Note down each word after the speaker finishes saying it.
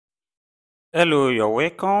Hello, you're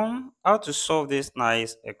welcome. How to solve this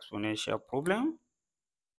nice exponential problem?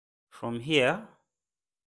 From here,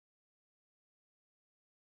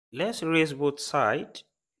 let's raise both sides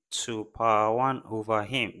to power 1 over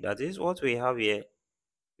m. That is what we have here.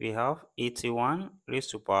 We have 81 raised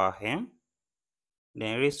to power m,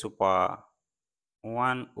 then raised to power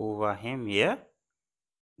 1 over m here.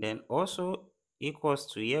 Then also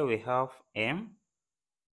equals to here we have m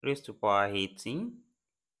raised to power 18,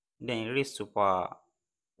 then raised to power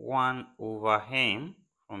 1 over m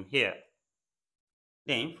from here.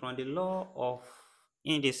 Then from the law of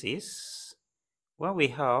indices, when we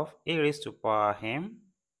have a raised to power m,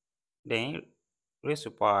 then raised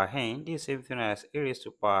to power n, this is same thing as a raised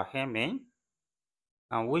to power mn,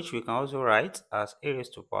 and which we can also write as a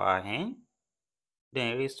raised to power n,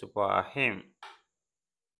 then raised to power m.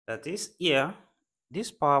 That is here,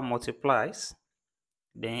 this power multiplies,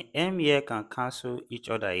 then m here can cancel each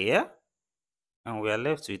other here, and we are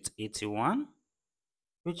left with 81,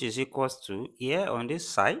 which is equals to here on this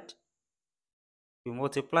side. We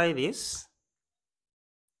multiply this,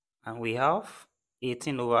 and we have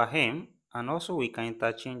 18 over m, and also we can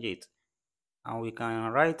interchange it, and we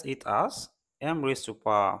can write it as m raised to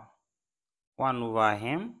power 1 over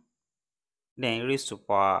m, then raised to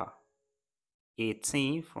power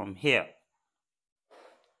 18 from here.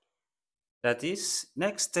 That is,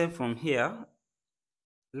 next step from here,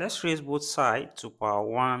 let's raise both sides to power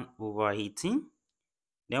 1 over 18.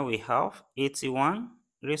 Then we have 81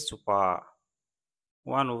 raised to power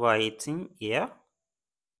 1 over 18 here.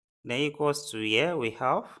 Then equals to here we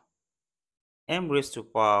have m raised to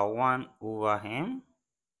power 1 over m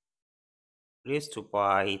raised to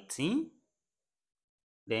power 18.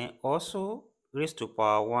 Then also raised to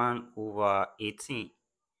power 1 over 18.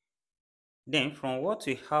 Then from what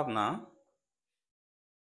we have now,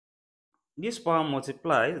 this power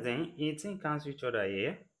multiplies, then 18 cancel each other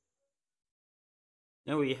here.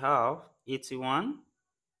 Then we have 81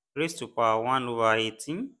 raised to power 1 over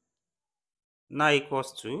 18 now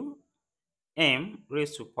equals to m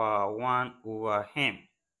raised to power 1 over m.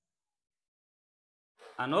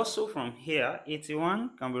 And also from here,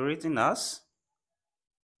 81 can be written as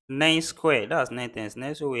 9 squared. That's 9 times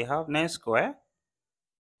 9. So we have 9 squared,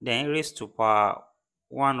 then raised to power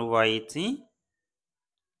 1 over 18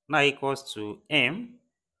 now equals to m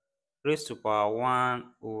raised to power 1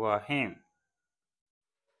 over m.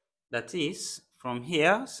 That is, from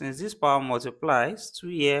here, since this power multiplies, 2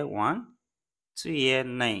 here 1, 2 here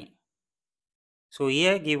 9. So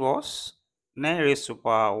here give us 9 raised to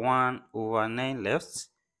power 1 over 9 left,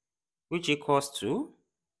 which equals to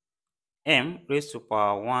m raised to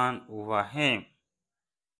power 1 over m.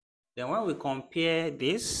 Then when we compare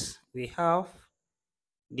this, we have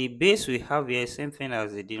the base we have here, same thing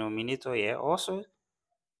as the denominator here. Also,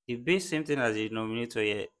 the base same thing as the denominator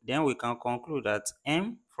here. Then we can conclude that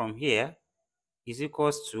m from here is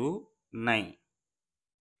equals to 9.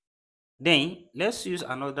 Then let's use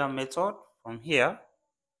another method from here.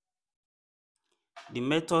 The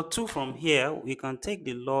method 2 from here, we can take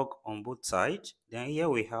the log on both sides. Then here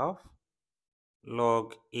we have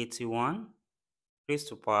log 81 raised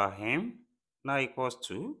to power m now equals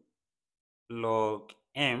to log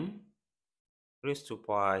m raised to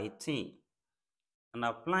power 18. And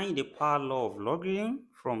applying the power law of logarithm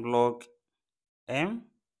from log m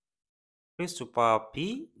raised to power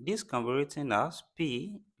p, this can be written as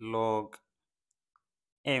p log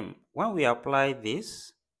m. When we apply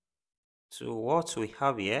this to what we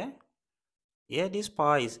have here, this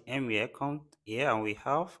power is m here, come here, and we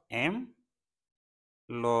have m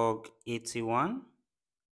log 81,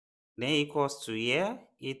 then equals to here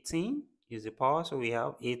 18 is the power, so we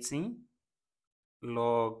have 18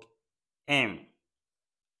 log m.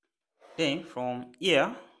 Then from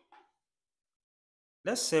here,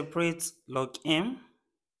 let's separate log m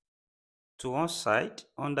to one side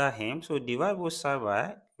under m, so divide both sides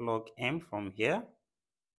by log m from here.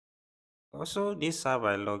 Also this side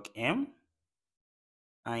by log m,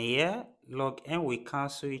 and here log m will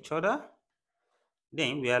cancel each other.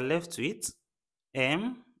 Then we are left with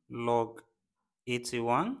m log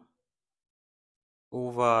 81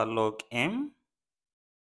 over log m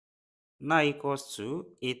now equals to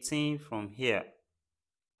 18 from here.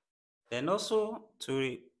 Then also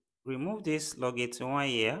to remove this log 81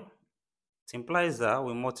 here, it implies that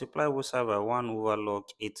we multiply both sides by 1 over log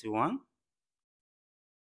 81.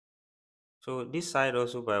 So this side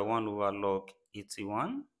also by 1 over log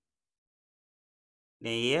 81.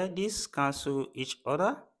 Then here this cancel each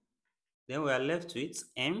other. Then we are left with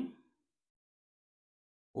m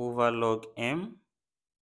over log m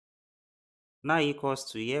now equals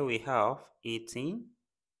to, here we have 18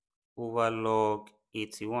 over log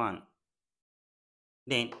 81.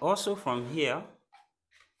 Then also from here,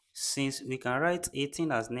 since we can write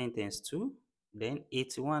 18 as 9 times 2, then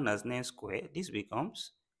 81 as 9 squared, this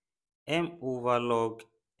becomes m over log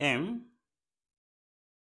m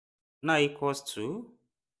now equals to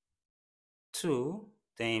 2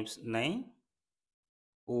 times 9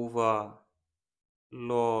 over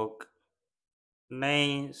log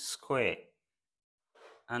 9 squared.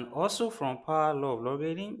 And also from power law of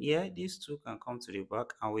logarithm, here these two can come to the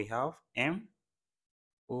back and we have m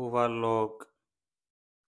over log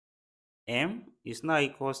m is now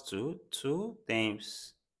equals to 2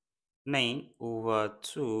 times 9 over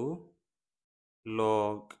 2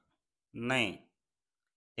 log 9.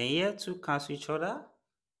 Then here 2 cancel each other.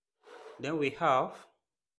 Then we have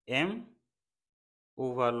m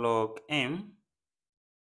over log m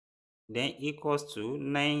then equals to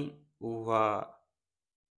 9 over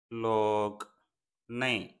log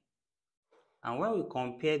 9. And when we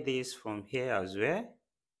compare this from here as well,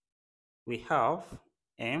 we have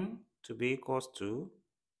m to be equals to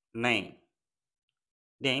 9.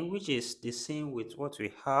 Then which is the same with what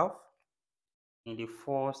we have in the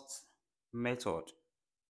first method.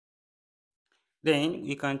 Then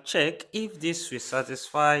we can check if this will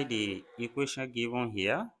satisfy the equation given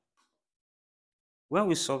here. When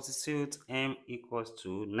we substitute m equals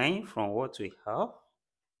to 9 from what we have,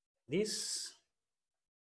 this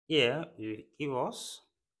here will give us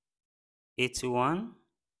 81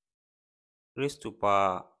 raised to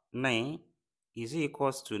power 9 is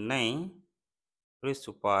equals to 9 raised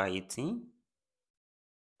to power 18.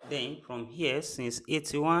 Then from here, since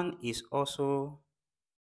 81 is also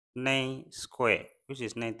 9 square, which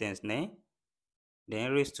is 9 times 9,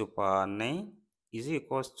 then raised to power 9 is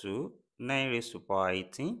equals to 9 raised to power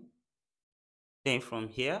 18. Then from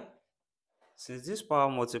here, since this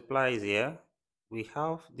power multiplies here, we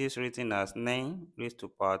have this written as 9 raised to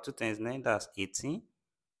power 2 times 9, that's 18,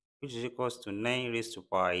 which is equals to 9 raised to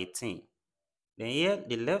power 18. Then here,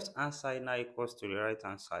 the left hand side now equals to the right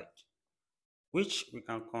hand side, which we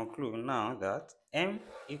can conclude now that m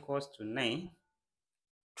equals to 9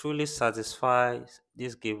 truly satisfies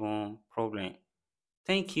this given problem.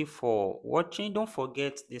 Thank you for watching. Don't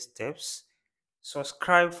forget these steps.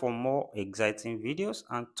 Subscribe for more exciting videos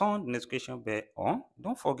and turn the notification bell on.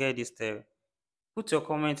 Don't forget this step. Put your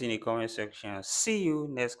comment in the comment section. See you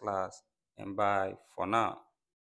next class and bye for now.